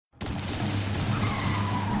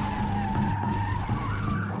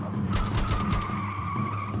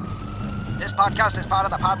This podcast is part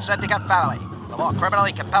of the Pod Syndicate family. For more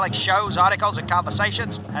criminally compelling shows, articles, and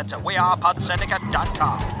conversations, head to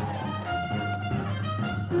wearepodsyndicate.com.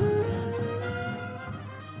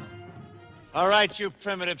 All right, you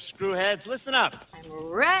primitive screwheads, listen up. I'm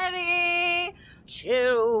ready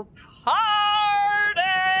to party!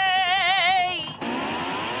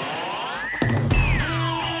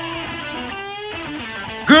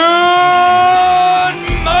 Good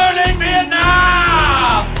morning,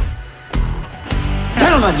 Vietnam!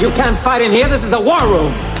 Gentlemen, you can't fight in here. This is the war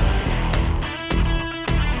room.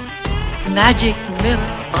 Magic mirror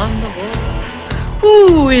on the wall.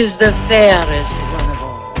 Who is the fairest one of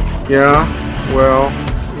all? Yeah, well,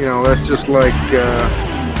 you know, that's just like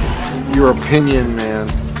your opinion, man.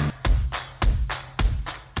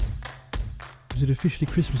 Is it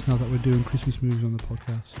officially Christmas now that we're doing Christmas movies on the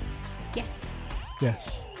podcast? Yes.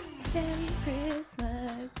 Yes. Merry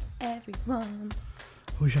Christmas, everyone.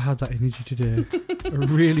 I wish I had that energy today. I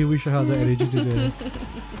really wish I had that energy today.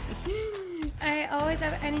 I always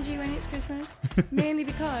have energy when it's Christmas, mainly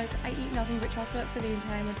because I eat nothing but chocolate for the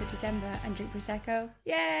entire month of December and drink Prosecco.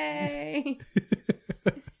 Yay!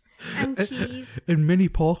 And cheese. And many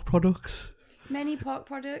pork products. Many pork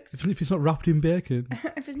products. If it's not wrapped in bacon.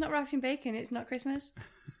 If it's not wrapped in bacon, it's not Christmas.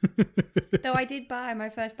 Though I did buy my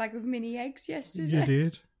first bag of mini eggs yesterday. You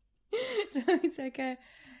did. So it's like a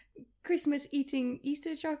Christmas eating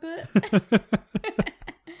Easter chocolate.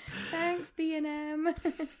 Thanks, B&M.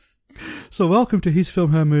 So welcome to His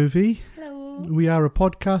Film, Her Movie. Hello. We are a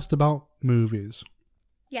podcast about movies.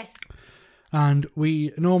 Yes. And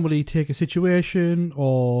we normally take a situation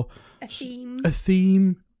or A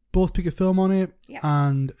theme, both pick a film on it, Yep.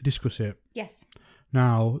 and discuss it. Yes.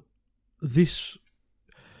 Now, this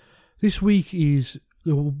week is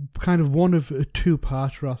kind of one of a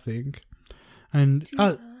two-parter, I think. And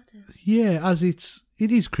as it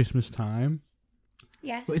is Christmas time.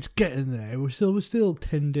 Yes. But it's getting there. We're still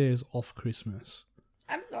 10 days off Christmas.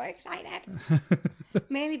 I'm so excited.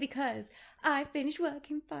 Mainly because I finished work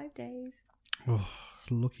in 5 days. Oh,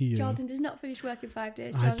 lucky you. Jordan does not finish work in 5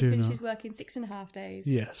 days. I Jordan do finishes not. work in 6.5 days.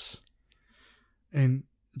 Yes. And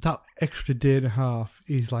that extra day and a half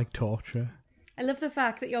is like torture. I love the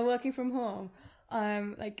fact that you're working from home,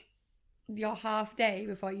 like your half day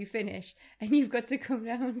before you finish, and you've got to come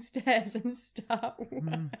downstairs and start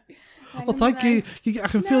work. Well, thank you. I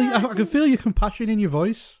can feel your compassion in your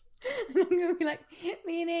voice. And I'm going to be like,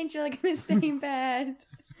 me and Angel are going to stay in bed.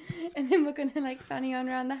 And then we're going to like fanny on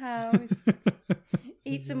around the house,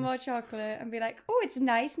 eat some more chocolate, and be like, oh, it's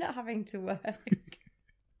nice not having to work.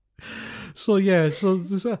 So yeah,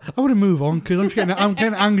 I want to move on because I'm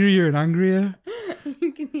getting angrier and angrier.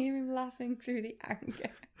 You can hear him laughing through the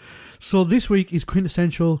anger. So this week is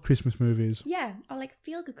quintessential Christmas movies. Yeah, or like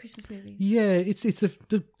feel-good Christmas movies. Yeah, it's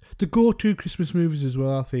the go-to Christmas movies as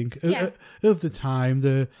well. I think of the time,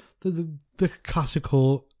 the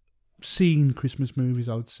classical scene Christmas movies,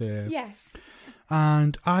 I would say. Yes.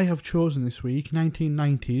 And I have chosen this week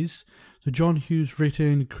 1990s. The John Hughes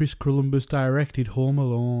written, Chris Columbus directed Home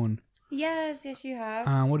Alone. Yes, you have.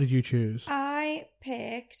 And what did you choose? I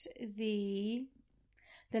picked the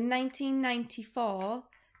 1994,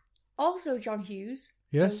 also John Hughes.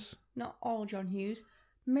 Yes. Not all John Hughes.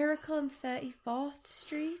 Miracle on 34th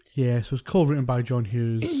Street. Yes, it was co-written by John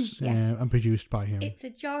Hughes Yes. and produced by him. It's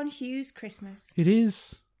a John Hughes Christmas. It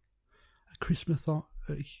is a Christmas thought.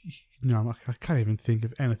 No, I can't even think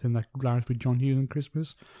of anything that rhymes with John Hughes and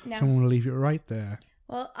Christmas. No. So I'm going to leave it right there.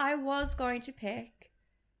 Well, I was going to pick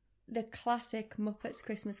the classic Muppets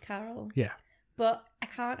Christmas Carol. Yeah. But I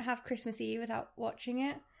can't have Christmas Eve without watching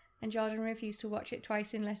it. And Jordan refused to watch it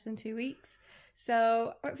twice in less than 2 weeks.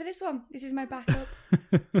 So, I went for this one. This is my backup.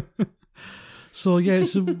 So, yeah.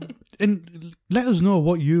 And let us know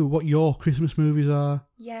what your Christmas movies are.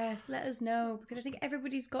 Yes, let us know. Because I think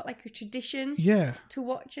everybody's got like a tradition to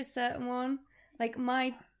watch a certain one. Like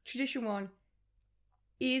my tradition one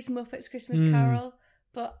is Muppets Christmas Carol.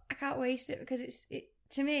 But I can't waste it because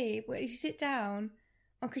to me, when you sit down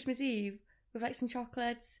on Christmas Eve with like some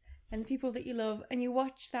chocolates and the people that you love and you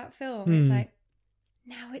watch that film, it's like,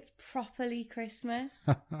 now it's properly Christmas.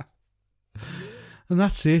 And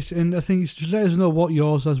that's it. And I think it's just let us know what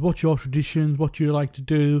yours is, what's your traditions, what you like to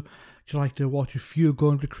do. Do you like to watch a few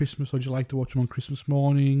going to Christmas, or do you like to watch them on Christmas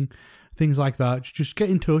morning? Things like that. Just get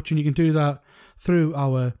in touch, and you can do that through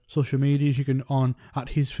our social medias. You can on at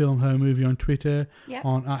His Film Her Movie on Twitter,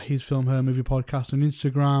 on at His Film Her Movie Podcast on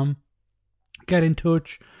Instagram. Get in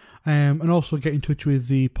touch. And also get in touch with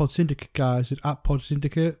the Pod Syndicate guys at Pod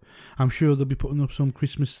Syndicate. I'm sure they'll be putting up some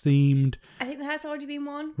Christmas themed. I think there has already been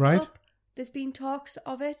one right up. There's been talks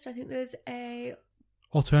of it. I think there's a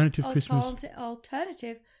alternative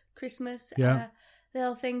Christmas Yeah.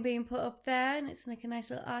 little thing being put up there, and it's like a nice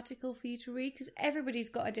little article for you to read because everybody's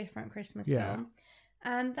got a different Christmas film.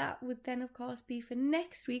 And that would then, of course, be for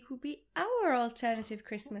next week, would be our alternative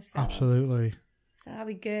Christmas films. Absolutely. So that'll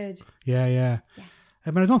be good. Yeah, yeah. Yes.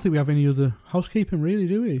 But I don't think we have any other housekeeping, really,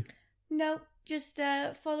 do we? No, just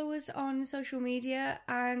follow us on social media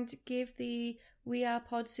and give the We Are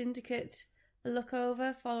Pod Syndicate a look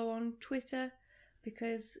over. Follow on Twitter,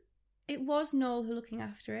 because it was Noel who looking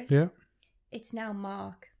after it. Yeah. It's now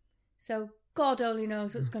Mark. So God only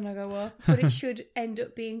knows what's going to go up, but it should end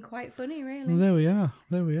up being quite funny, really. Well,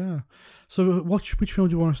 there we are. So which film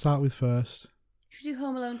do you want to start with first? Should we do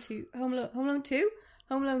Home Alone 2? Home Alone 2?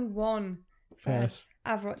 Home Alone 1 first.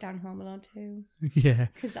 I've wrote down Home Alone 2. Yeah.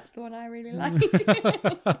 Because that's the one I really like.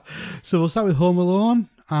 So we'll start with Home Alone,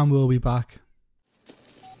 and we'll be back.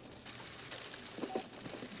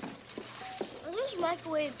 Are those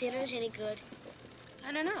microwave dinners any good?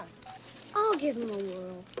 I don't know. I'll give them a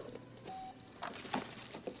whirl.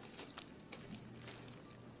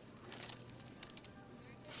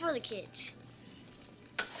 For the kids.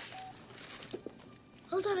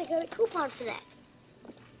 Hold on, I got a coupon for that.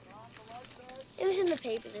 It was in the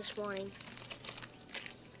paper this morning.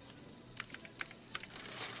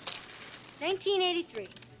 1983.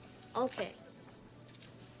 Okay.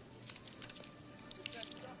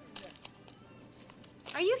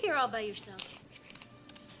 Are you here all by yourself?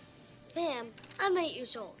 Ma'am, I'm 8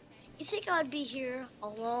 years old. You think I'd be here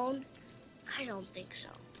alone? I don't think so.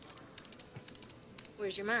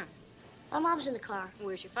 Where's your mom? My mom's in the car.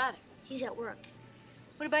 Where's your father? He's at work.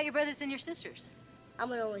 What about your brothers and your sisters?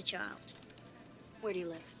 I'm an only child. Where do you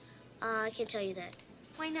live? I can't tell you that.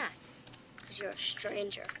 Why not? Because you're a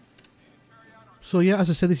stranger. So yeah, as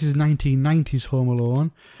I said, this is 1990s Home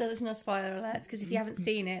Alone. So there's no spoiler alerts, because if you haven't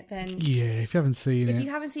seen it, then... Yeah, if you haven't seen it... If you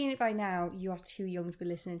haven't seen it by now, you are too young to be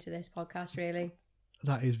listening to this podcast, really.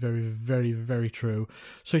 That is very, very, very true.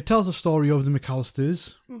 So it tells the story of the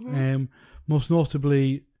McAllisters, most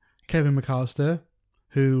notably Kevin McAllister,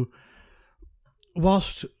 who,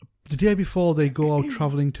 whilst the day before they go out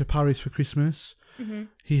travelling to Paris for Christmas,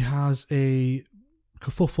 he has a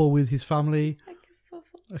kerfuffle with his family.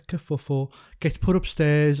 A kerfuffle. Gets put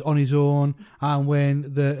upstairs on his own, and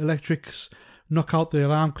when the electrics knock out the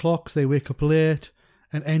alarm clocks, they wake up late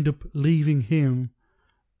and end up leaving him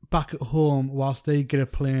back at home whilst they get a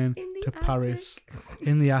plane to Paris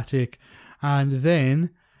in the attic. And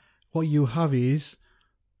then what you have is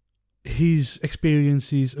his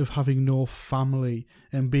experiences of having no family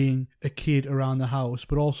and being a kid around the house,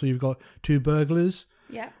 but also you've got two burglars,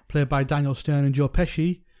 played by Daniel Stern and Joe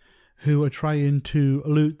Pesci, who are trying to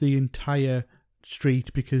loot the entire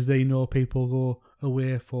street because they know people go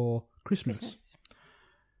away for Christmas.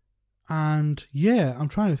 And yeah, I'm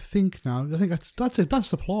trying to think now. I think that's it. That's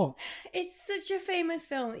the plot. It's such a famous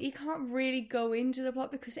film. You can't really go into the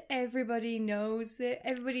plot because everybody knows that.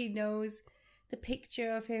 Everybody knows the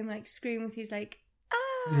picture of him like screaming with his like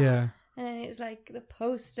yeah, and then it's like the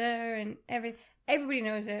poster and everybody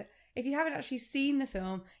knows it. If you haven't actually seen the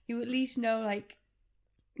film, you at least know like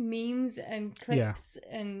memes and clips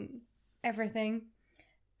and everything.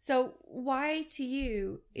 So why to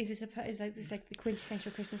you is this like the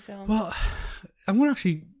quintessential Christmas film? Well, I'm going to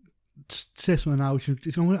actually say something now.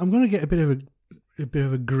 I'm going to get a bit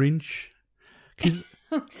of a Grinch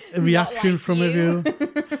a reaction from you.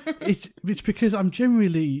 It's because I'm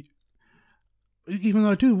generally, even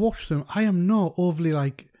though I do watch them, I am not overly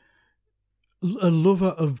like a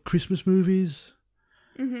lover of Christmas movies.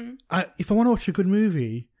 If I want to watch a good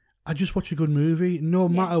movie, I just watch a good movie, no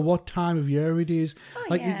matter what time of year it is.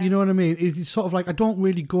 You know what I mean? It's sort of like I don't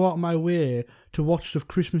really go out of my way to watch stuff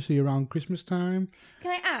Christmassy around Christmas time.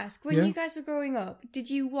 Can I ask, when you guys were growing up,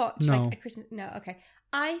 did you watch like a Christmas... No, okay.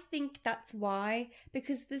 I think that's why,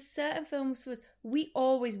 because there's certain films for us, we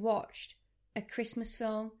always watched a Christmas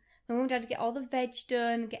film. My mum and dad would get all the veg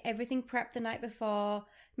done, get everything prepped the night before.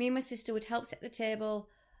 Me and my sister would help set the table,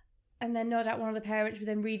 and then no doubt one of the parents would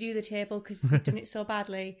then redo the table because we'd done it so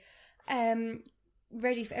badly,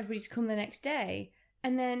 ready for everybody to come the next day.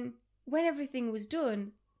 And then when everything was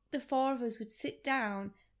done, the four of us would sit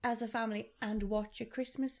down as a family and watch a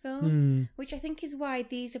Christmas film, which I think is why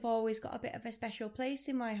these have always got a bit of a special place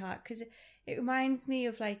in my heart, because it reminds me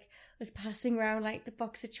of like us passing around like the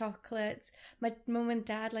box of chocolates, my mum and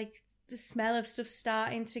dad, like the smell of stuff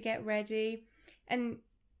starting to get ready. And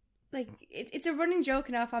like it's a running joke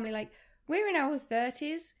in our family, like we're in our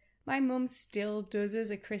 30s, my mum still does us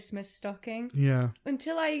a Christmas stocking. Yeah.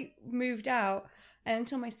 Until I moved out, And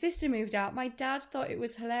until my sister moved out, my dad thought it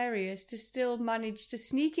was hilarious to still manage to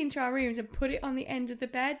sneak into our rooms and put it on the end of the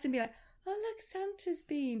beds and be like, oh, look, Santa's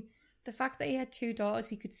been. The fact that he had 2 daughters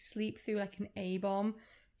he could sleep through like an A-bomb,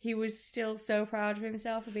 he was still so proud of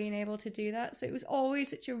himself for being able to do that. So it was always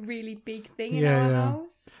such a really big thing in our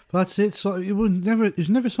house. But that's it. So it was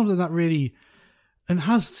never something that really, and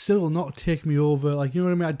has still not taken me over. Like, you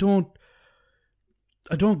know what I mean?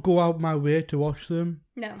 I don't go out my way to watch them.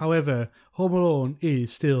 No. However, Home Alone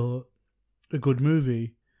is still a good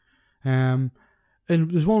movie. And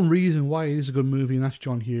there's one reason why it is a good movie, and that's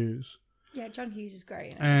John Hughes. Yeah, John Hughes is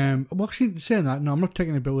great. Well, actually, saying that, no, I'm not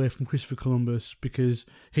taking a bit away from Christopher Columbus, because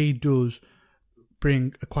he does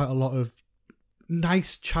bring quite a lot of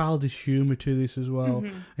nice childish humour to this as well.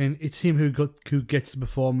 Mm-hmm. And it's him who gets the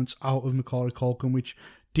performance out of Macaulay Culkin, which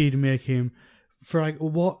did make him, for like,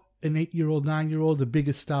 what, an 8-year-old, 9-year-old, the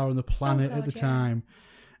biggest star on the planet at the time.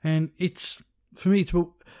 And it's, for me, it's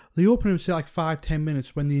about, the opening would say like 5-10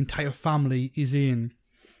 minutes when the entire family is in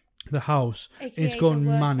the house. AKA and it's going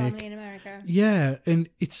the worst manic. Family in America. Yeah, and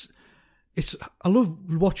it's I love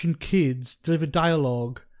watching kids deliver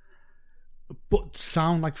dialogue but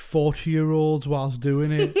sound like 40-year-olds whilst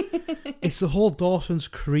doing it. It's the whole Dawson's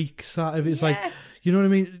Creek side of it. It's like, you know what I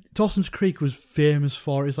mean? Dawson's Creek was famous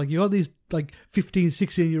for it. It's like you got these like 15,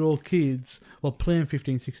 16-year-old kids, well, playing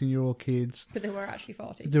 15, 16-year-old kids. But they were actually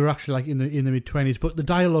 40. They were actually like in the mid-20s, but the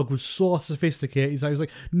dialogue was so sophisticated. It was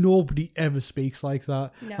like nobody ever speaks like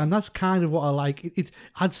that. No. And that's kind of what I like. It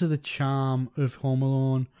adds to the charm of Home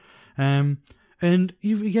Alone. And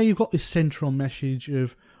you've got this central message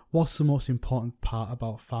of what's the most important part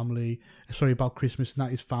about about Christmas, and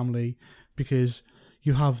that is family, because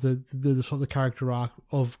you have the sort of the character arc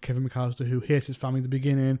of Kevin McAllister, who hates his family in the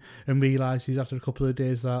beginning and realises after a couple of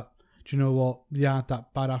days that, do you know what, they aren't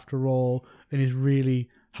that bad after all, and is really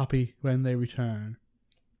happy when they return.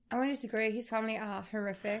 I want to disagree. His family are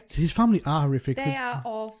horrific. They are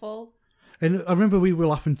awful. And I remember we were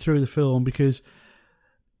laughing through the film because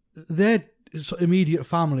their immediate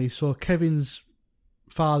family, so Kevin's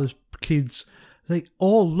father's kids, they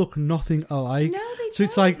all look nothing alike. No, they don't. So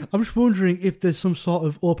it's like, I'm just wondering if there's some sort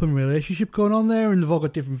of open relationship going on there and they've all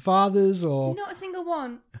got different fathers, or... Not a single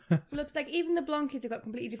one. Looks like even the blonde kids have got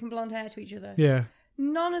completely different blonde hair to each other. Yeah.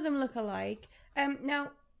 None of them look alike.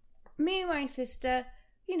 Now, me and my sister,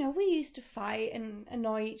 we used to fight and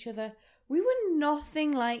annoy each other. We were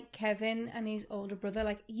nothing like Kevin and his older brother.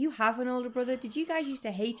 Like, you have an older brother. Did you guys used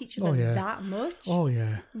to hate each other that much? Oh,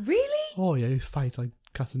 yeah. Really? Oh, yeah. You fight like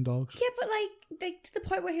cats and dogs. Yeah, but like to the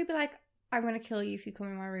point where he'd be like, I'm going to kill you if you come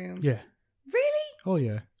in my room. Yeah. Really? Oh,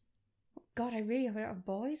 yeah. God, I really hope I don't have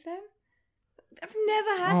boys then. I've never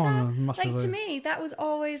had that. No, massively. Like, to me, that was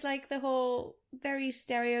always like the whole very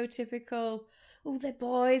stereotypical, oh, they're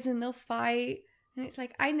boys and they'll fight. And it's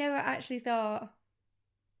like, I never actually thought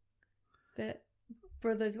that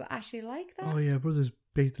brothers were actually like that. Oh, yeah, brothers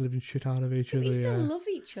beat the living shit out of each other. They still love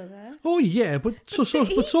each other. Oh, yeah, but so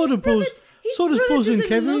does Buzz and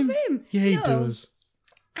Kevin. Love him. Yeah, he does.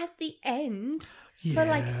 At the end, for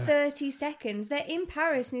like 30 seconds, they're in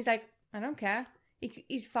Paris and he's like, I don't care.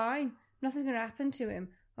 He's fine. Nothing's going to happen to him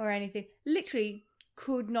or anything. Literally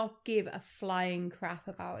could not give a flying crap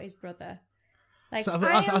about his brother. Like, so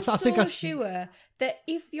I am so sure that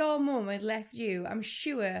if your mum had left you, I'm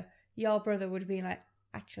sure your brother would have been like,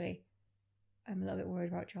 actually, I'm a little bit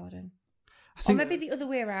worried about Jordan. Or maybe the other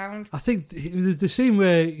way around. I think the scene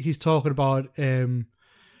where he's talking about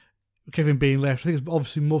Kevin being left, I think it's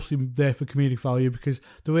obviously mostly there for comedic value, because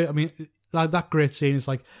the way, I mean, that great scene is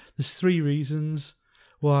like, there's 3 reasons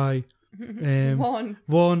why.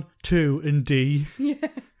 1, 2, and D. Yeah.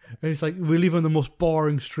 And it's like, we live on the most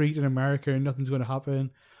boring street in America and nothing's going to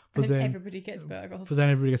happen. But then everybody gets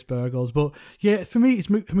burgled. But yeah, for me,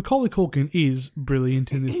 Macaulay Culkin is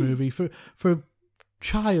brilliant in this movie. For a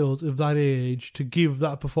child of that age to give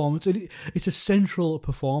that performance, it's a central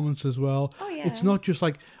performance as well. Oh, yeah. It's not just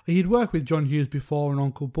like, he'd worked with John Hughes before and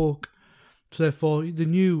Uncle Buck, so therefore they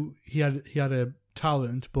knew he had a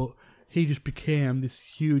talent, but he just became this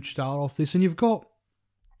huge star off this. And you've got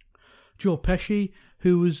Joe Pesci,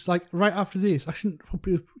 who was like right after this.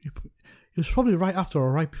 It was probably right after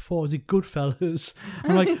or right before. Was it Goodfellas?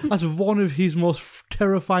 And like, that's one of his most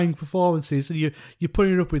terrifying performances. And you're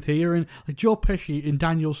putting it up with here. And like Joe Pesci and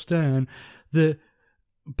Daniel Stern, the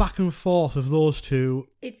back and forth of those two.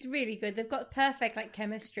 It's really good. They've got perfect like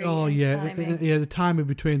chemistry. Oh, and yeah. timing. Yeah, the timing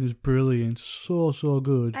between them is brilliant. So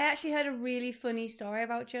good. I actually heard a really funny story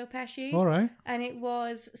about Joe Pesci. All right. And it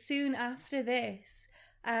was soon after this.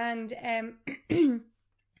 And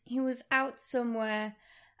he was out somewhere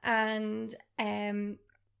and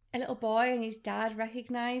a little boy and his dad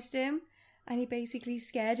recognised him and he basically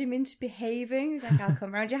scared him into behaving. He was like, I'll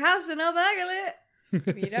come round your house and I'll burgle it.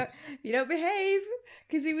 If you don't behave.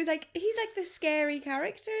 Because he's like the scary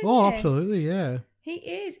character in this. Absolutely, yeah. He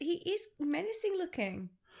is menacing looking.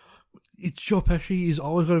 It's Joe Pesci. He's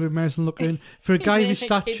always got to be menacing looking. For a guy of his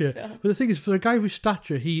stature. But the thing is, for a guy of his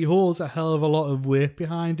stature, he holds a hell of a lot of weight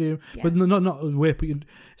behind him. Yeah. But not weight, but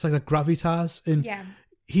it's like that gravitas. And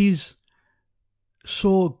he's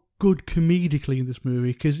so good comedically in this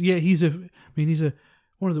movie. Because, he's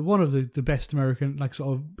one of the best American, like,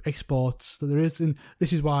 sort of exports that there is. And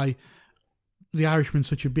this is why The Irishman's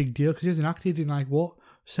such a big deal. Because he hasn't acted in,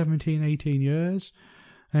 17, 18 years.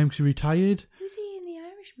 Because he retired. Who's he in The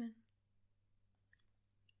Irishman?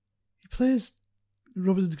 Plays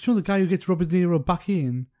the guy who gets Robert De Niro back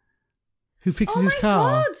in, who fixes his car.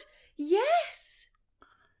 Oh my God! Yes,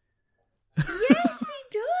 yes,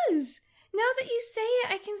 he does. Now that you say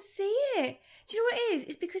it, I can see it. Do you know what it is?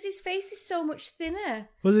 It's because his face is so much thinner.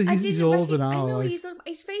 Well, he's older now. I know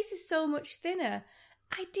his face is so much thinner.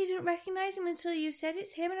 I didn't recognise him until you said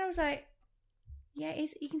it's him, and I was like, yeah,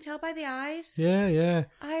 you can tell by the eyes. Yeah.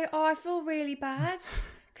 I feel really bad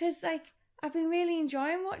because I've been really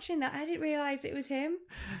enjoying watching that. I didn't realise it was him.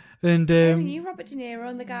 And I knew Robert De Niro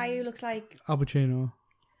and the guy who looks like Al Pacino.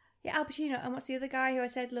 Yeah, Al Pacino. And what's the other guy who I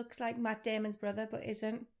said looks like Matt Damon's brother but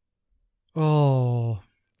isn't? Oh,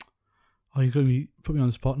 you're going to put me on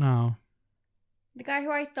the spot now. The guy who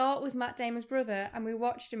I thought was Matt Damon's brother, and we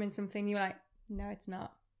watched him in something. You were like, no, it's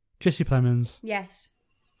not. Jesse Plemons. Yes.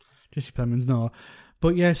 Jesse Plemons. No,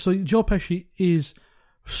 but yeah. So Joe Pesci is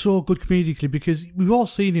so good comedically because we've all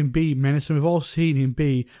seen him be menacing. We've all seen him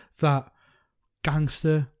be that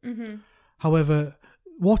gangster. Mm-hmm. However,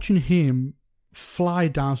 watching him fly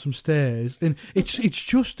down some stairs, and it's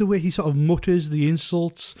just the way he sort of mutters the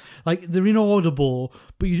insults, like they're inaudible,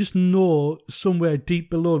 but you just know somewhere deep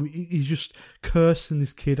below him he's just cursing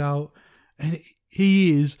this kid out, and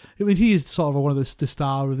he is sort of one of the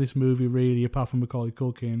star of this movie, really, apart from Macaulay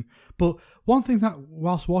Culkin. But one thing that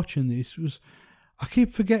whilst watching this was, I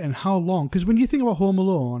keep forgetting how long, because when you think about Home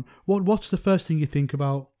Alone, what's the first thing you think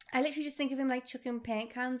about? I literally just think of him like chucking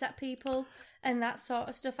paint cans at people and that sort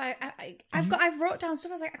of stuff. I've wrote down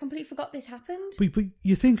stuff. I was like, I completely forgot this happened. But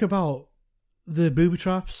you think about the booby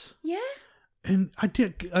traps. Yeah. And I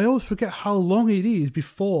always forget how long it is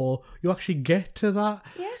before you actually get to that.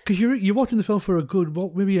 Yeah. Because you're watching the film for a good,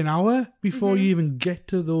 maybe an hour before you even get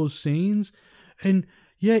to those scenes. And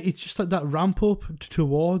yeah, it's just like that ramp up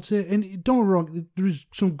towards it. And don't get me wrong, there's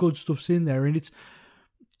some good stuff in there. And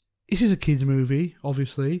this is a kids' movie,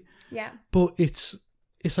 obviously. Yeah. But it's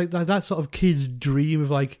like that sort of kid's dream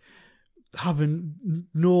of like having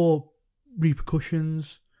no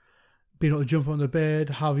repercussions, being able to jump on the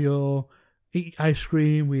bed, eat ice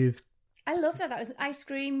cream with... I love that. That was ice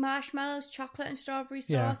cream, marshmallows, chocolate and strawberry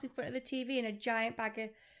sauce in front of the TV and a giant bag of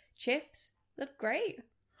chips. Looked great.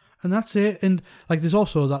 And that's it. And like, there's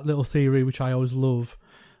also that little theory, which I always love,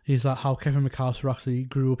 is that how Kevin McAllister actually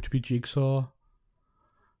grew up to be Jigsaw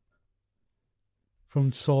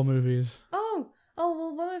from Saw movies. Oh,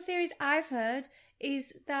 well, one of the theories I've heard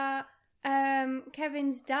is that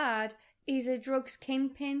Kevin's dad is a drugs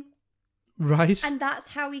kingpin. Right. And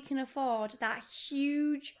that's how he can afford that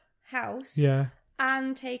huge house. Yeah.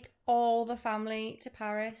 And take all the family to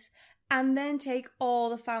Paris. And then take all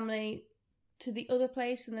the family to the other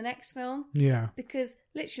place in the next film. Yeah. Because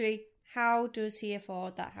literally, how does he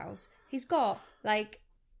afford that house? He's got like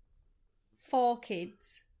 4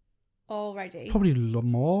 kids already. Probably a lot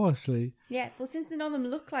more, actually. Yeah, but since none of them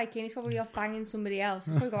look like him, he's probably off banging somebody else.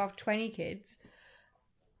 He's probably got about 20 kids.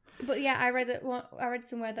 But yeah, I read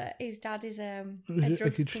somewhere that his dad is a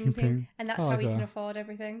drugs kingpin, and that's how he can afford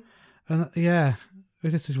everything. And yeah,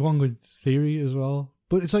 this is one good theory as well.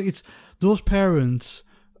 But it's those parents.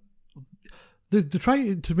 They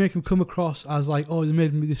try to make him come across as like, oh, they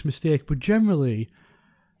made this mistake, but generally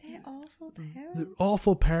they're awful parents. They're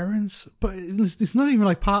awful parents, but it's not even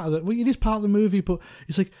like part of it. Well, it is part of the movie, but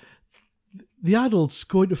it's like the adults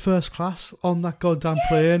going to first class on that goddamn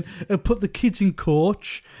plane and put the kids in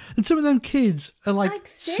coach, and some of them kids are like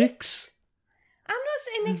 6. I'm not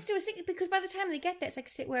sitting next to a 6 because by the time they get there, it's like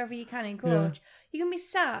sit wherever you can in coach. Yeah. You can be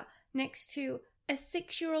sat next to a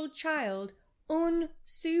 6-year-old child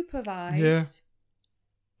unsupervised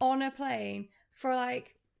on a plane for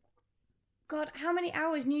like, God, how many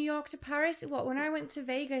hours? New York to Paris? What, when I went to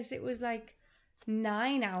Vegas, it was like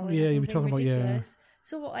 9 hours. Yeah, you'd be talking ridiculous. About,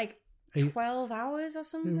 So what, like 12 hours or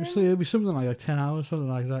something? It'd be something like 10 hours, something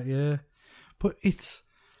like that, yeah. But it's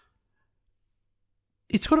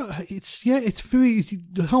It's for me.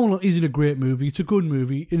 The Home Alone isn't a great movie. It's a good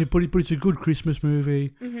movie, but it's a good Christmas movie.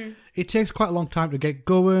 Mm-hmm. It takes quite a long time to get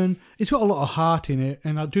going. It's got a lot of heart in it,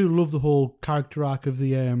 and I do love the whole character arc of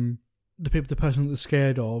the person that they're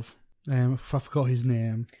scared of. I forgot his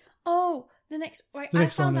name. Oh, the next I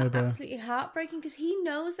found that absolutely heartbreaking because he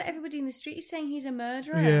knows that everybody in the street is saying he's a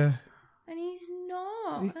murderer. Yeah. And he's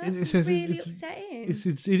not. That's really upsetting.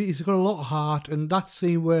 It's got a lot of heart, and that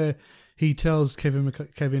scene where he tells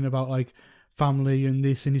Kevin about like family and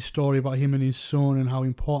this and his story about him and his son and how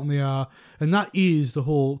important they are, and that is the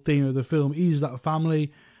whole theme of the film, is that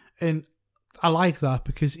family, and I like that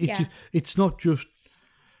because it's not just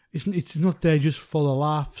it's not there just for the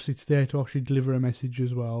laughs. It's there to actually deliver a message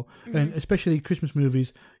as well, and especially Christmas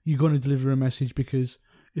movies, you're going to deliver a message because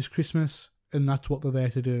it's Christmas, and that's what they're there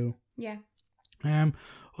to do. Yeah. Other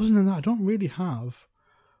than that, I don't really have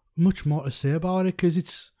much more to say about it because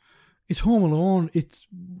it's Home Alone.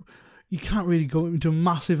 You can't really go into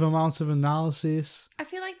massive amounts of analysis. I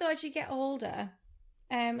feel like though, as you get older,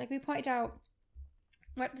 like we pointed out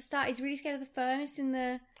right at the start, he's really scared of the furnace in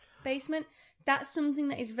the basement. That's something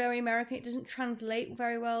that is very American. It doesn't translate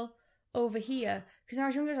very well over here because when I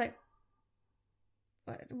was younger, I was like,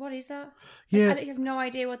 what is that? Yeah, I have no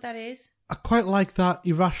idea what that is. I quite like that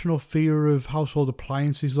irrational fear of household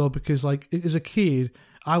appliances though, because like as a kid,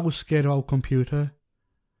 I was scared of our computer,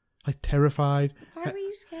 like terrified. Why were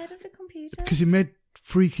you scared of the computer? Because it made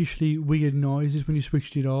freakishly weird noises when you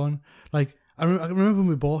switched it on. Like I remember when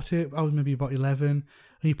we bought it, I was maybe about 11, and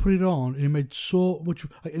you put it on, and it made so much.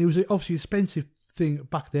 Like, and it was obviously an expensive thing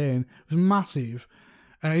back then. It was massive.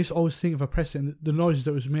 And I used to always think if I pressed it, and the noises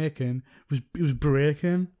that it was making it was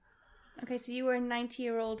breaking. Okay, so you were a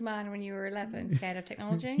 90-year-old man when you were 11, scared of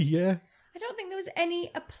technology? Yeah. I don't think there was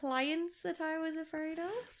any appliance that I was afraid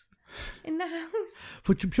of in the house.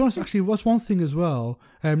 But to be honest, actually, what's one thing as well,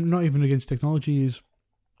 not even against technology, is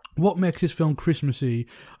what makes this film Christmassy.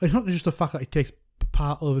 It's not just the fact that it takes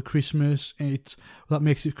part over Christmas, and that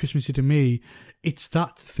makes it Christmassy to me. It's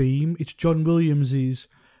that theme. It's John Williams's...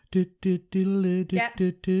 That's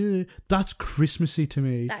Christmassy to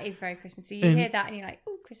me. That is very Christmassy. You hear that and you're like,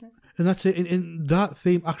 ooh, Christmas. And that's it. And that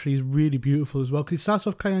theme actually is really beautiful as well, because it starts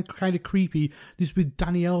off kind of creepy, this with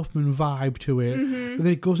Danny Elfman vibe to it, and then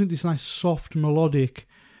it goes into this nice soft melodic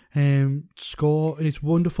score, and it's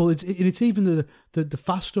wonderful. It's even the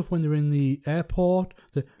fast stuff when they're in the airport.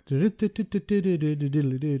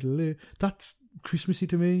 That's Christmassy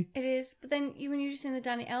to me. It is, but then when you're just in the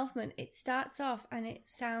Danny Elfman, it starts off and it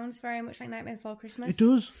sounds very much like Nightmare Before Christmas. It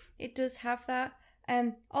does. It does have that.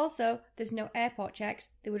 Also, there's no airport checks.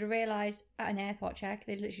 They would have realised at an airport check,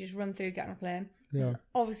 they'd literally just run through, get on a plane. Yeah.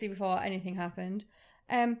 Obviously before anything happened.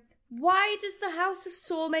 Why does the house have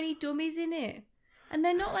so many dummies in it? And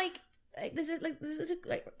they're not like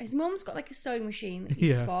his mum's got like a sewing machine that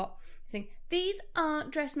you spot. These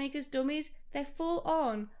aren't dressmakers dummies. They're full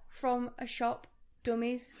on from a shop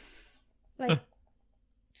dummies. Like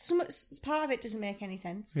some part of it doesn't make any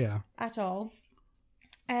sense. Yeah. At all.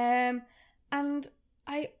 And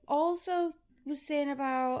I also was saying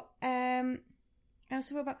about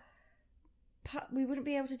we wouldn't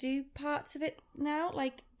be able to do parts of it now,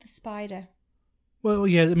 like the spider. Well,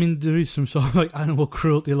 yeah, I mean, there is some sort of like animal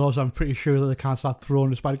cruelty laws. I'm pretty sure that they can't start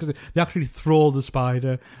throwing the spider, because they actually throw the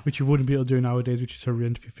spider, which you wouldn't be able to do nowadays, which is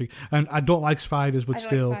horrendous. And I don't like spiders, but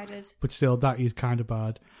still, that is kind of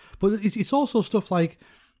bad. But it's also stuff like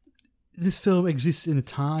this film exists in a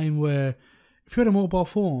time where if you had a mobile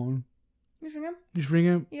phone, just ring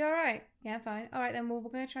him. You all right? Yeah, fine. All right, then we're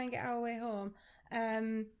going to try and get our way home.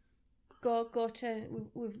 Go to,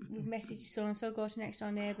 we've messaged so and so, go to next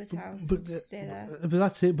door neighbour's house, but just stay there. But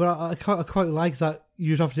that's it. But I quite like that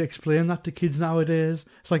you'd have to explain that to kids nowadays.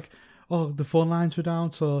 It's like, oh, the phone lines were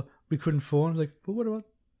down, so we couldn't phone. It's like, but what about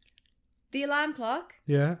the alarm clock?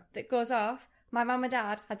 Yeah, that goes off. My mum and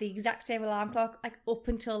dad had the exact same alarm clock, like up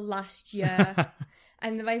until last year.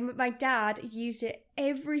 And my dad used it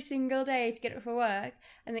every single day to get up for work,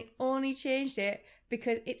 and they only changed it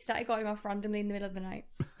because it started going off randomly in the middle of the night.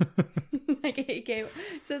 Like it came,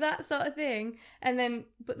 so that sort of thing. And then,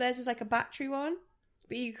 but theirs was like a battery one,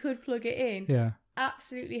 but you could plug it in. Yeah,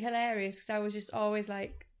 absolutely hilarious, because I was just always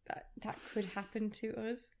like, that could happen to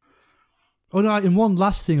us. Oh no! And one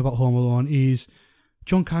last thing about Home Alone is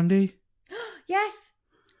John Candy. Yes,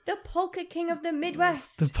 the Polka King of the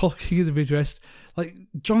Midwest. The Polka King of the Midwest. Like,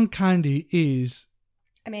 John Candy is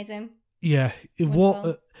amazing. Yeah,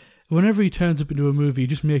 whenever he turns up into a movie, he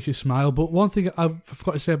just makes you smile. But one thing I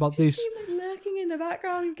forgot to say about this, see him lurking in the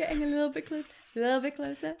background, getting a little bit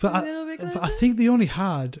closer, But I think they only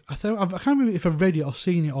had, I can't remember if I've read it or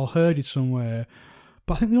seen it or heard it somewhere, but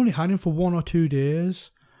But I think they only had him for 1 or 2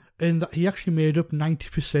 days, and that he actually made up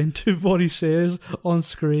 90% of what he says on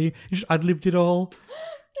screen. He just ad-libbed it all.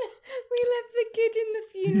 We left the kid in the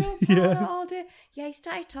funeral parlour all day. Yeah, he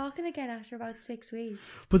started talking again after about 6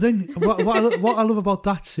 weeks. But then, what I love about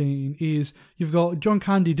that scene is you've got John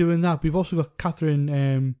Candy doing that, but you've also got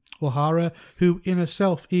Catherine O'Hara, who in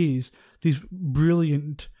herself is this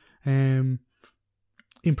brilliant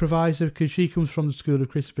improviser, because she comes from the school of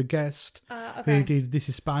Christopher Guest, who did This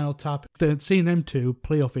Is Spinal Tap. Seeing them two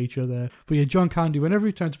play off each other. But yeah, John Candy, whenever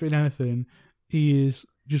he turns to be in anything, he is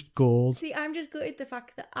just gold. See, I'm just gutted the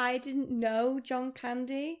fact that I didn't know John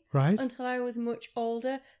Candy until I was much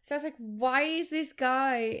older. So I was like, why is this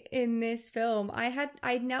guy in this film?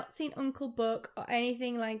 I'd not seen Uncle Buck or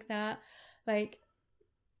anything like that. Like,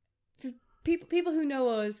 people who know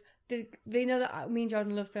us, they know that me and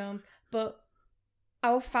Jordan love films, but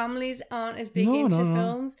our families aren't as big into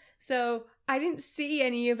films. So I didn't see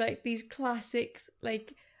any of like these classics,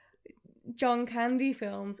 like John Candy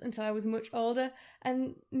films, until I was much older.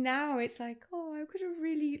 And now it's like, oh, I could have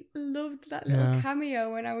really loved that little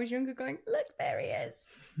cameo when I was younger, going, look, there he is.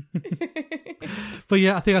 But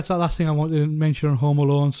yeah, I think that's the last thing I wanted to mention on Home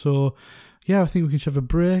Alone. So yeah, I think we can just have a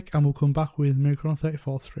break and we'll come back with Miracle on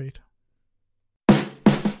 34th Street.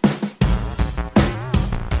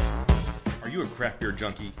 Are you a craft beer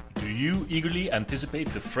junkie? Do you eagerly anticipate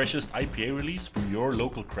the freshest IPA release from your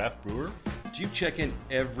local craft brewer? Do you check in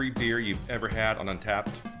every beer you've ever had on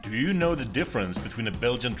Untappd? Do you know the difference between a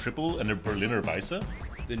Belgian triple and a Berliner Weisse?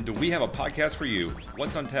 Then do we have a podcast for you?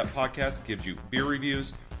 What's Untappd podcast gives you beer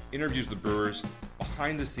reviews, interviews with brewers,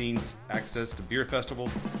 behind the scenes access to beer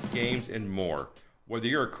festivals, games, and more. Whether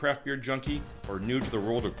you're a craft beer junkie or new to the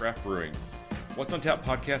world of craft brewing, What's Untappd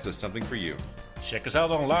podcast is something for you. Check us out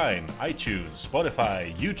online, iTunes,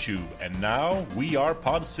 Spotify, YouTube, and now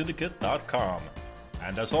wearepodsyndicate.com.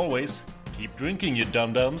 And as always, keep drinking, you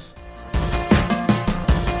dum-dums.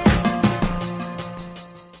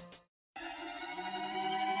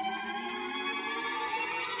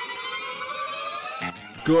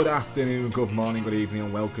 Good afternoon, good morning, good evening,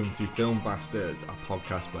 and welcome to Film Bastards, a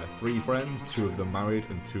podcast where three friends, two of them married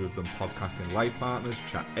and two of them podcasting life partners,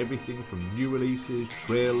 chat everything from new releases,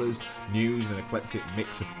 trailers, news, and an eclectic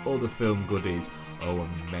mix of other film goodies. Oh,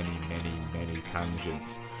 and many, many, many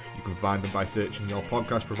tangents. You can find them by searching your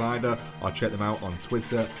podcast provider or check them out on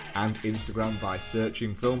Twitter and Instagram by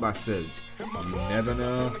searching Film Bastards. You never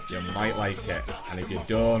know, you might like it. And if you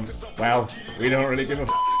don't, well, we don't really give a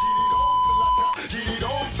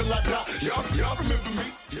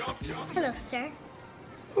Hello, sir.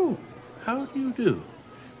 Oh, how do you do?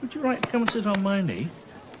 Would you like to come and sit on my knee?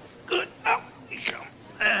 Good. Up you come.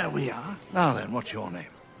 There we are. Now then, what's your name?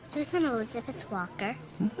 Susan Elizabeth Walker.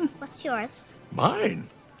 What's yours? Mine?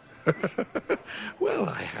 Well,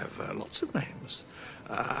 I have lots of names.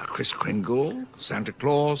 Kris Kringle, Santa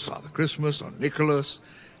Claus, Father Christmas, or Nicholas.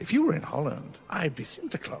 If you were in Holland, I'd be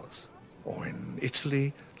Santa Claus. Or in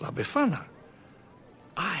Italy, La Befana.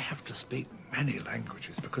 I have to speak many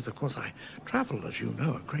languages because, of course, I travel, as you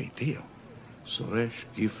know, a great deal. Suresh,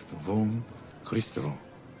 Gift, Von, Christron.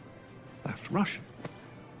 That's Russian.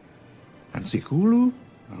 And Sikulu,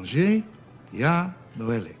 Angers, Ya,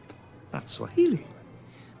 Noele. That's Swahili.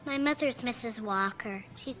 My mother's Mrs. Walker.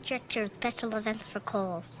 She's director of special events for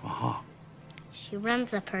Coles. Uh-huh. She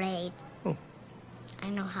runs a parade. Oh. I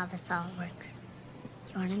know how this all works.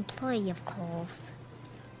 You're an employee of Coles.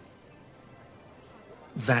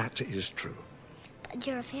 That is true. But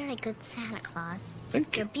you're a very good Santa Claus.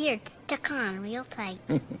 Thank you. Your beard's stuck on real tight.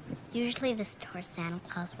 Usually the store Santa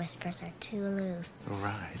Claus whiskers are too loose.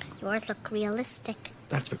 Right. Yours look realistic.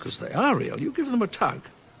 That's because they are real. You give them a tug.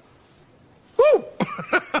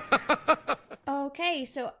 Okay,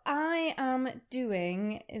 so I am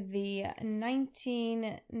doing the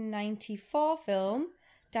 1994 film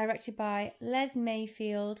directed by Les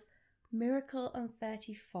Mayfield, Miracle on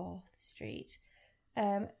 34th Street.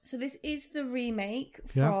 So this is the remake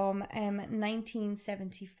from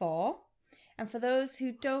 1974. And for those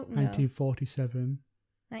who don't know...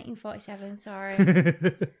 1947, sorry.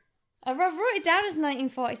 I wrote it down as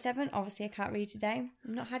 1947. Obviously, I can't read today. I've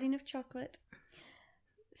not had enough chocolate.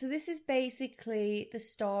 So this is basically the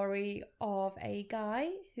story of a guy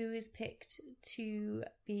who is picked to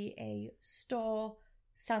be a store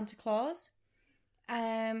Santa Claus.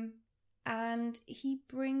 And he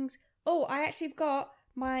brings... Oh, I actually have got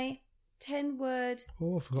my 10-word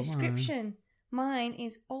description. Mine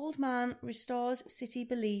is Old Man Restores City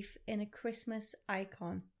Belief in a Christmas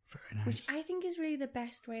Icon. Very nice. Which I think is really the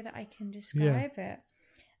best way that I can describe it.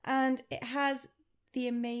 And it has the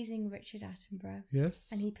amazing Richard Attenborough. Yes.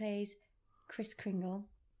 And he plays Kris Kringle,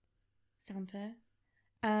 Santa,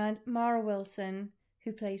 and Mara Wilson,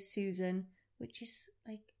 who plays Susan, which is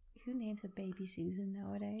like, who names a baby Susan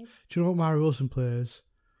nowadays? Do you know what Mara Wilson plays?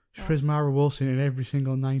 She plays Mara Wilson in every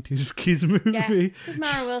single 90s kids movie. Yeah, this is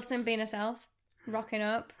Mara Wilson being herself, rocking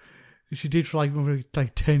up. She did for like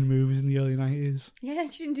 10 movies in the early 90s. Yeah,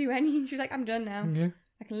 she didn't do any. She was like, I'm done now. Yeah.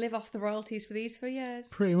 I can live off the royalties for these for years.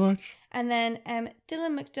 Pretty much. And then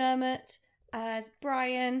Dylan McDermott as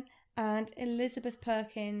Brian and Elizabeth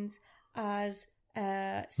Perkins as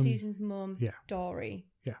Susan's mum, Dory.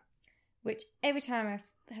 Yeah. Which every time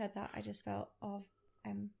I've heard that, I just felt of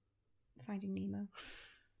Finding Nemo.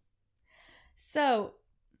 So,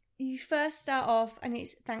 you first start off and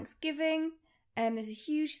it's Thanksgiving. There's a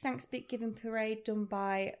huge Thanksgiving parade done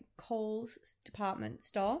by Kohl's department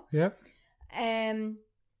store. Yeah. And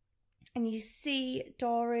you see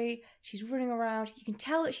Dory, she's running around. You can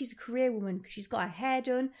tell that she's a career woman because she's got her hair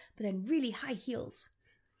done, but then really high heels,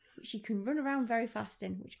 which she can run around very fast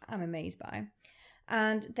in, which I'm amazed by.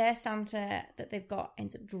 And their Santa that they've got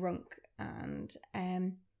ends up drunk, and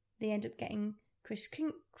they end up getting Kris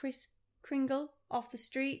Kringle off the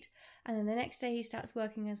street. And then the next day he starts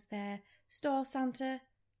working as their store Santa,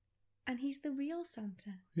 and he's the real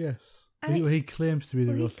Santa. Yes. He claims to be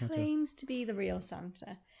the real Santa. He claims to be the real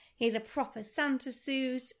Santa. He has a proper Santa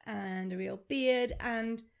suit and a real beard.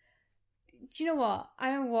 And do you know what?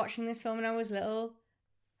 I remember watching this film when I was little,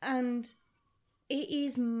 and it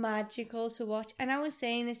is magical to watch. And I was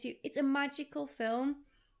saying this to you, it's a magical film,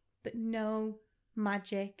 but no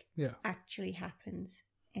magic actually happens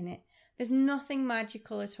in it. There's nothing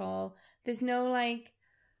magical at all. There's no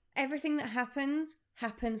everything that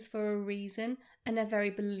happens for a reason, and a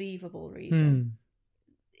very believable reason.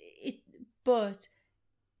 But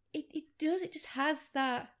it just has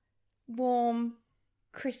that warm,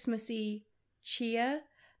 Christmassy cheer.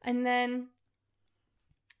 And then,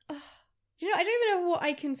 I don't even know what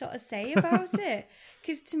I can sort of say about it.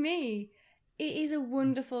 Because to me, it is a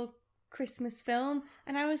wonderful Christmas film.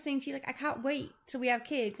 And I was saying to you, I can't wait till we have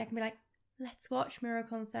kids. I can be like, let's watch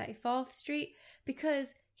Miracle on 34th Street,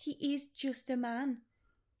 because he is just a man.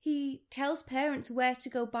 He tells parents where to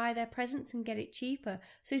go buy their presents and get it cheaper.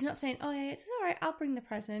 So he's not saying, oh yeah, it's all right, I'll bring the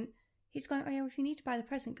present. He's going, oh yeah, if you need to buy the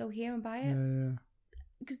present, go here and buy it. Yeah.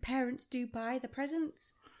 Because parents do buy the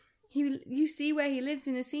presents. You see where he lives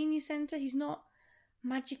in a senior centre. He's not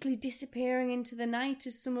magically disappearing into the night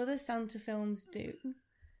as some other Santa films do.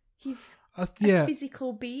 He's a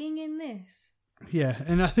physical being in this. Yeah,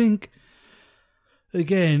 and I think,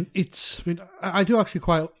 again, I do actually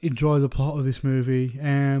quite enjoy the plot of this movie,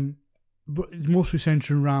 but it's mostly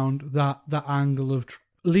centred around that angle of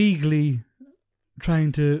legally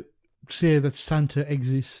trying to say that Santa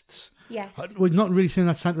exists. Yes. Well, not really saying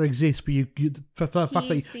that Santa exists, but the fact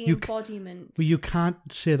that the embodiment. But you can't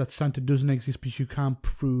say that Santa doesn't exist because you can't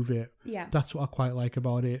prove it. Yeah. That's what I quite like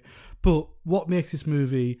about it. But what makes this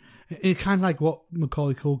movie, it kind of like what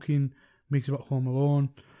Macaulay Culkin makes about Home Alone,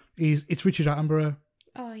 is it's Richard Attenborough.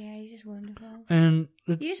 Oh yeah, he's just wonderful. And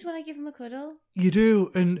you just want to give him a cuddle. You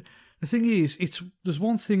do, and the thing is, there's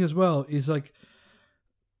one thing as well, is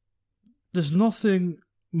there's nothing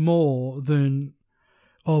more than,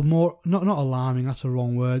 or more, not alarming, that's the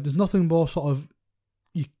wrong word. There's nothing more sort of,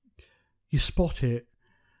 you spot it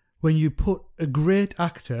when you put a great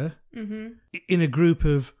actor in a group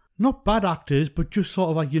of, not bad actors, but just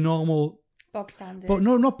sort of your normal... Bog standard. But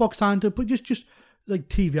no, not bog standard, but just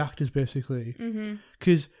TV actors, basically.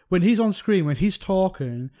 Because when he's on screen, when he's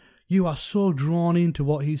talking, you are so drawn into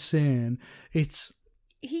what he's saying. He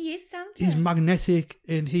is Santa. He's magnetic,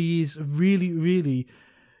 and he is really, really...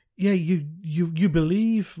 Yeah, you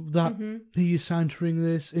believe that he is Santa-ing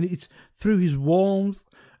this, and it's through his warmth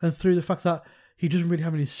and through the fact that he doesn't really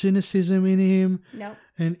have any cynicism in him. No.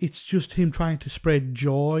 And it's just him trying to spread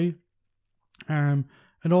joy. And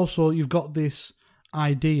also, you've got this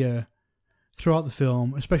idea throughout the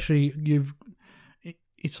film, especially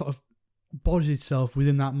it sort of bodies itself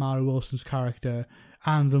within that Mara Wilson's character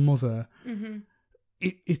and the mother.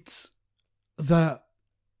 It's that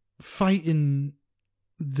fighting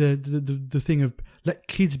the thing of let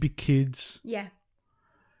kids be kids. Yeah.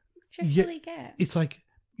 Which I fully get. It's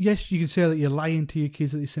yes, you can say that you're lying to your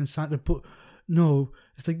kids that you send Santa, but no,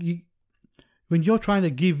 it's when you're trying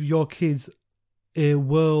to give your kids a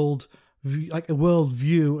world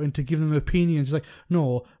view and to give them opinions,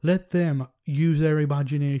 no, let them use their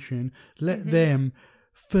imagination, let them,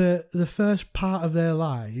 for the first part of their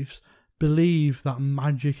lives, believe that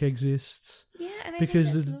magic exists. Yeah, and I think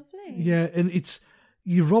that's lovely. Yeah, and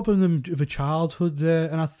you're robbing them of a childhood there,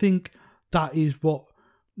 and I think that is what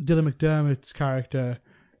Dylan McDermott's character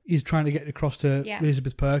is trying to get across to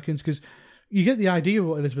Elizabeth Perkins, because you get the idea of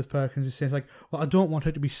what Elizabeth Perkins is saying. Like, well, I don't want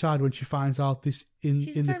her to be sad when she finds out this in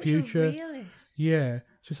the future. She's a realist. Yeah.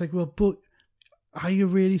 So it's like, well, but are you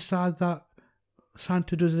really sad that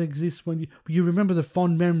Santa doesn't exist when you remember the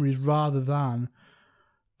fond memories rather than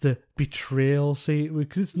the betrayal? See,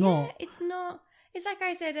 because it's not. Yeah, it's not. It's like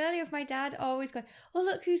I said earlier, of my dad always going, oh,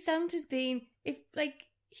 look who Santa's been. If, like,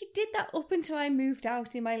 he did that up until I moved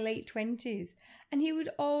out in my late 20s. And he would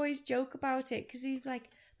always joke about it because he'd be like,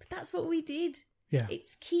 but that's what we did. Yeah. It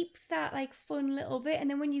keeps that, like, fun little bit. And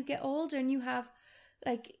then when you get older and you have,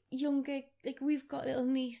 like, younger, like, we've got little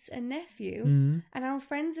niece and nephew, and our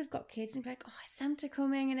friends have got kids, and be like, oh, is Santa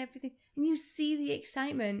coming and everything. And you see the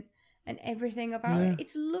excitement and everything about it.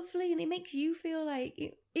 It's lovely, and it makes you feel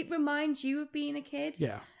like it reminds you of being a kid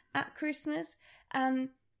at Christmas. And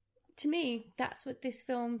to me, that's what this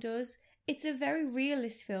film does. It's a very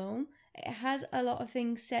realist film. It has a lot of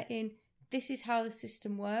things set in, this is how the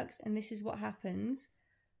system works and this is what happens.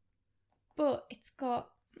 But it's got,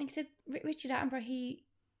 like I said, Richard Attenborough,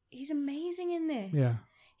 he's amazing in this. Yeah.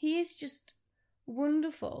 He is just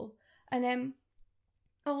wonderful. And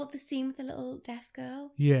the scene with the little deaf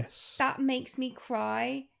girl. Yes. That makes me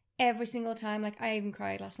cry every single time. Like, I even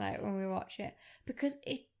cried last night when we watched it. Because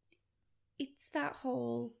it's that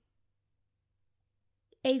whole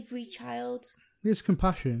every child. It's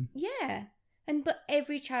compassion. Yeah. But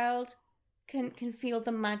every child can feel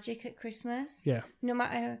the magic at Christmas. Yeah. No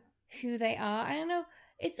matter who they are. I don't know.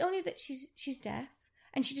 It's only that she's deaf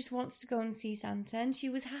and she just wants to go and see Santa, and she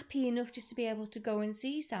was happy enough just to be able to go and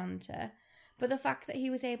see Santa. But the fact that he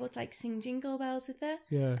was able to, like, sing Jingle Bells with her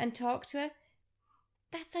and talk to her,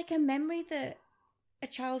 that's like a memory that a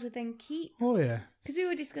child would then keep. Oh, yeah. Because we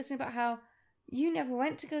were discussing about how you never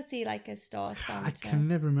went to go see, like, a Star Santa. I can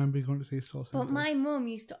never remember going to see a Star Santa. But my mum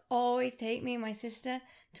used to always take me and my sister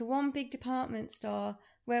to one big department store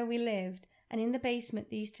where we lived, and in the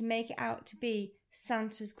basement they used to make it out to be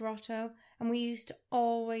Santa's grotto, and we used to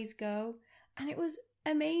always go, and it was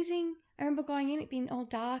amazing. I remember going in, it being all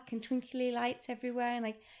dark and twinkly lights everywhere, and,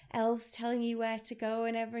 like, elves telling you where to go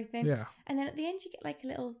and everything. Yeah. And then at the end you get, like, a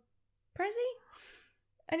little prezi,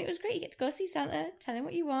 and it was great. You get to go see Santa, tell him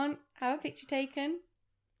what you want, have a picture taken.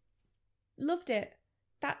 Loved it.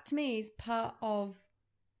 That to me is part of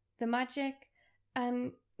the magic.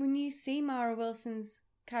 And when you see Mara Wilson's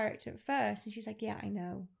character at first, and she's like, yeah, I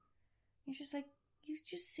know, it's just like, you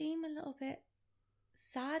just seem a little bit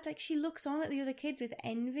sad. Like, she looks on at the other kids with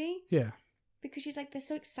envy. Yeah. Because she's like, they're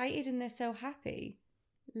so excited and they're so happy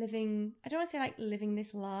living, I don't want to say like living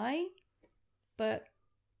this lie, but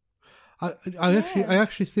I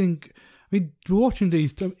actually think, I mean, watching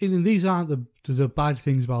these, and these aren't the bad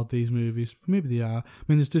things about these movies. Maybe they are. I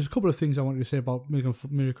mean, there's a couple of things I wanted to say about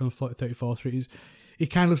Miracle on 34th Street. Is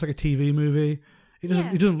it kind of looks like a TV movie. It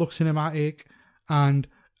doesn't look cinematic, and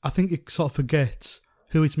I think it sort of forgets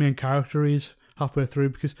who its main character is halfway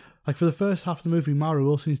through, because, like, for the first half of the movie, Mara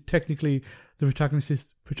Wilson is technically the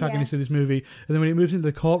protagonist of this movie, and then when it moves into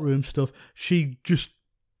the courtroom stuff, she just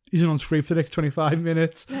isn't on screen for the next 25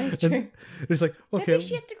 minutes. That's true. It's like, okay. Maybe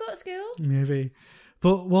she had to go to school. Maybe.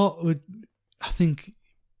 But what I think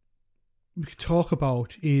we could talk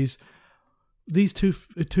about is these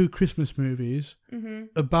two Christmas movies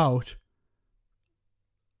about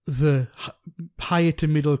the higher to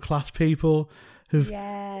middle class people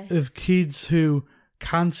of kids who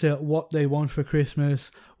can't say what they want for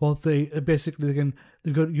Christmas, what they basically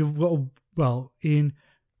in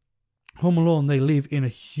Home Alone, they live in a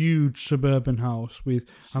huge suburban house with,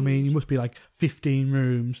 I mean, it must be like 15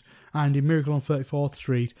 rooms. And in Miracle on 34th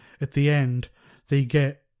Street, at the end, they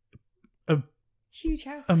get a huge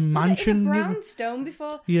house, a mansion, in a brownstone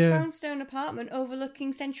apartment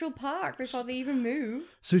overlooking Central Park before they even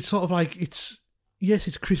move. So it's sort of like, it's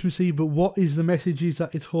Christmas Eve, but what is the messages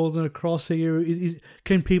that it's holding across here?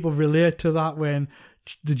 Can people relate to that when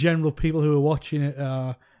the general people who are watching it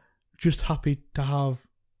are just happy to have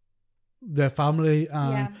their family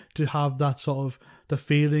and to have that sort of the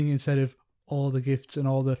feeling instead of all the gifts and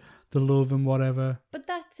all the love and whatever? But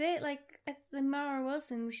that's it. Like, the Mara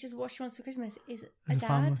Wilson, she says what she wants for Christmas is a dad.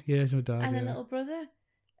 Family. Yeah, no dad. And a little brother.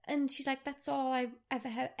 And she's like, that's all I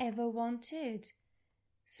ever wanted.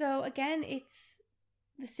 So again, it's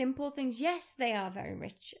the simple things. Yes, they are very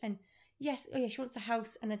rich. And yes, she wants a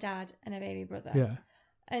house and a dad and a baby brother. Yeah.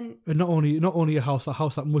 And not only a house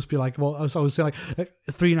that must be like, well, I was saying like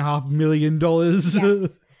 $3.5 million.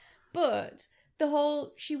 Yes. But the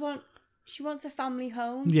whole, she wants a family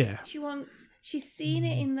home. Yeah. She's seen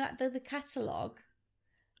it in the catalogue,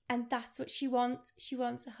 and that's what she wants. She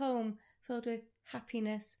wants a home filled with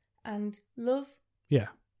happiness and love. Yeah.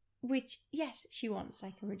 which, yes, she wants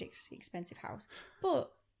like a ridiculously expensive house,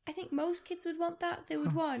 but I think most kids would want that. They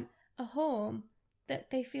would want a home that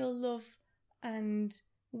they feel love and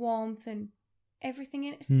warmth and everything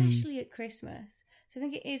in, especially at Christmas. So I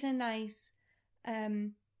think it is a nice,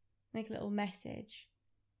 like little message.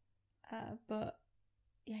 But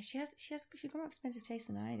yeah, she's got more expensive taste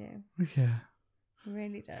than I do. Yeah, it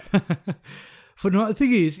really does. But no, the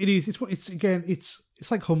thing is,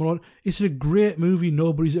 it's like Home Alone. It's a great movie.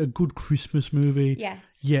 No, but is it a good Christmas movie?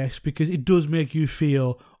 Yes, because it does make you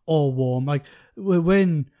feel all warm. Like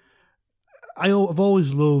when I've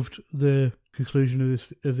always loved the conclusion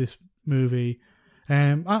of this movie,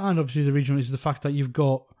 and obviously the original is the fact that you've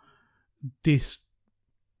got this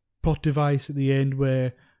plot device at the end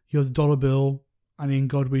where you have the dollar bill and In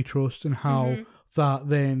God We Trust, and how that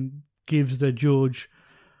then gives the judge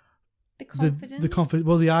the confidence.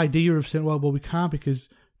 Well, the idea of saying, well, we can't because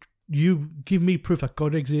you give me proof that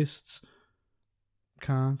God exists.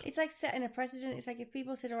 Can't. It's like setting a precedent. It's like if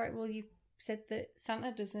people said, all right, well, you said that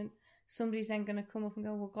Santa doesn't, somebody's then going to come up and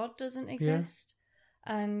go, well, God doesn't exist.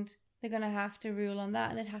 Yeah. And they're going to have to rule on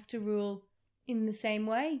that, and they'd have to rule in the same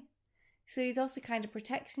way. So he's also kind of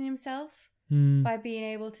protecting himself by being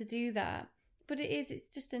able to do that. But it's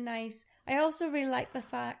just a nice... I also really like the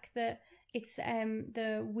fact that it's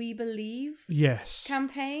the We Believe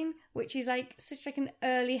campaign, which is like such like an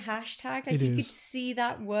early hashtag. Like you could see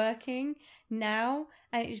that working now,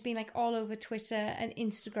 and it's been like all over Twitter and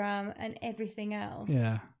Instagram and everything else.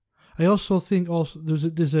 Yeah. I also think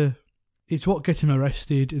there's a it's what gets him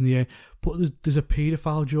arrested in the end, but there's a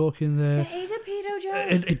paedophile joke in there. There is a pedo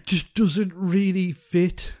joke. And it just doesn't really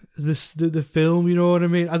fit the film, you know what I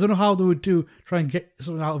mean? I don't know how they would try and get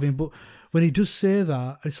something out of him, but when he does say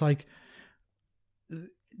that, it's like,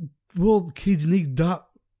 well, kids need that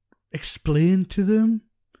explained to them.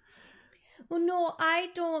 Well, no, I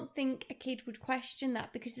don't think a kid would question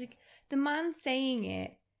that, because the man saying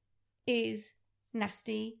it is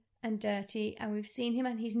nasty and dirty, and we've seen him,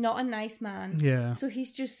 and he's not a nice man. Yeah. So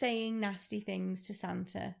he's just saying nasty things to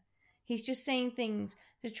Santa. He's just saying things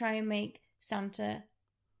to try and make Santa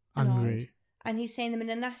annoyed. And he's saying them in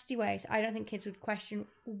a nasty way, so I don't think kids would question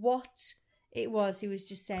what it was he was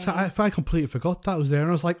just saying. So I completely forgot that was there, and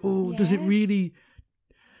I was like, oh, does it really...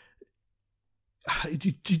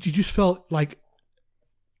 You just felt like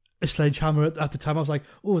a sledgehammer at the time. I was like,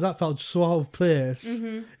 oh, that felt so out of place.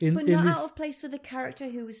 Mm-hmm. But not out of place for the character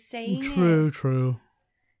who was saying it. True.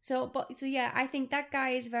 So yeah, I think that guy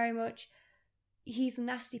is very much... He's a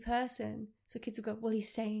nasty person. So kids would go, well,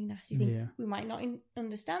 he's saying nasty things. Yeah. We might not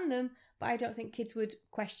understand them, but I don't think kids would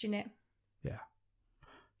question it. Yeah.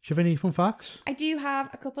 Do you have any fun facts? I do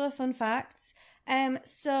have a couple of fun facts.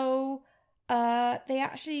 So they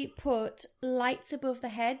actually put lights above the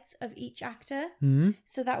heads of each actor. Mm-hmm.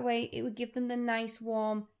 So that way it would give them the nice,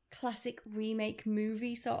 warm, classic remake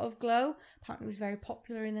movie sort of glow. Apparently it was very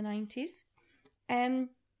popular in the 90s.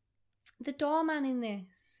 The doorman in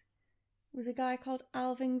this was a guy called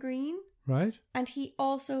Alvin Green. Right. And he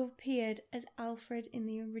also appeared as Alfred in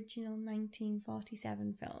the original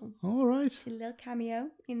 1947 film. All right. A little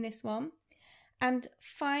cameo in this one. And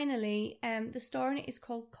finally, the store in it is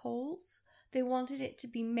called Kohl's. They wanted it to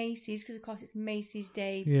be Macy's because, of course, it's Macy's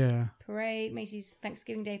Day Parade, Macy's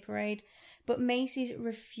Thanksgiving Day Parade. But Macy's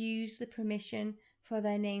refused the permission for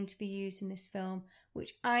their name to be used in this film,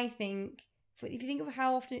 which I think, if you think of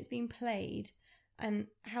how often it's been played and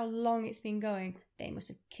how long it's been going, they must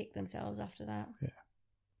have kicked themselves after that. Yeah.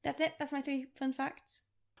 That's it. That's my 3 fun facts.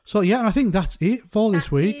 So, yeah, and I think that's it for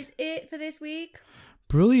this week. That is it for this week.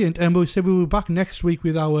 Brilliant. And we said we were back next week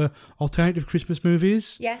with our alternative Christmas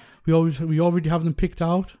movies. Yes. We already have them picked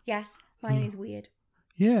out. Yes. Mine is weird.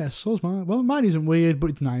 Yeah, so's mine. Well, mine isn't weird,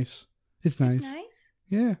 but it's nice. It's nice. It's nice?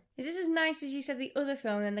 Yeah. Is this as nice as you said the other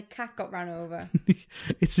film and the cat got ran over?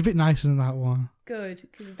 It's a bit nicer than that one. Good,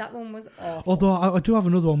 because that one was awful. Although I do have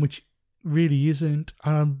another one which really isn't.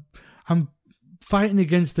 I'm fighting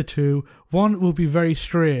against the two. One will be very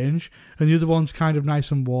strange, and the other one's kind of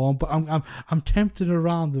nice and warm. But I'm tempted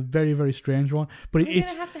around the very, very strange one. But we're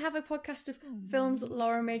going to have a podcast of films that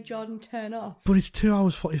Laura made Jordan turn off. But it's 2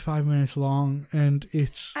 hours 45 minutes long, and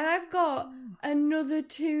it's... And I've got another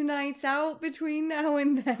 2 nights out between now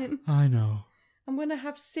and then. I know. I'm going to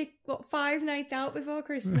have 5 nights out before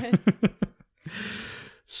Christmas.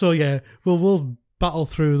 So yeah, we'll battle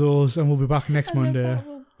through those, and we'll be back next Monday.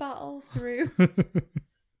 We'll battle through.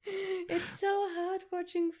 It's so hard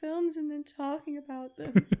watching films and then talking about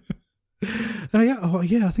them.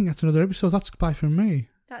 I think that's another episode. That's bye from me.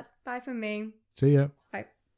 That's bye from me. See ya. Bye.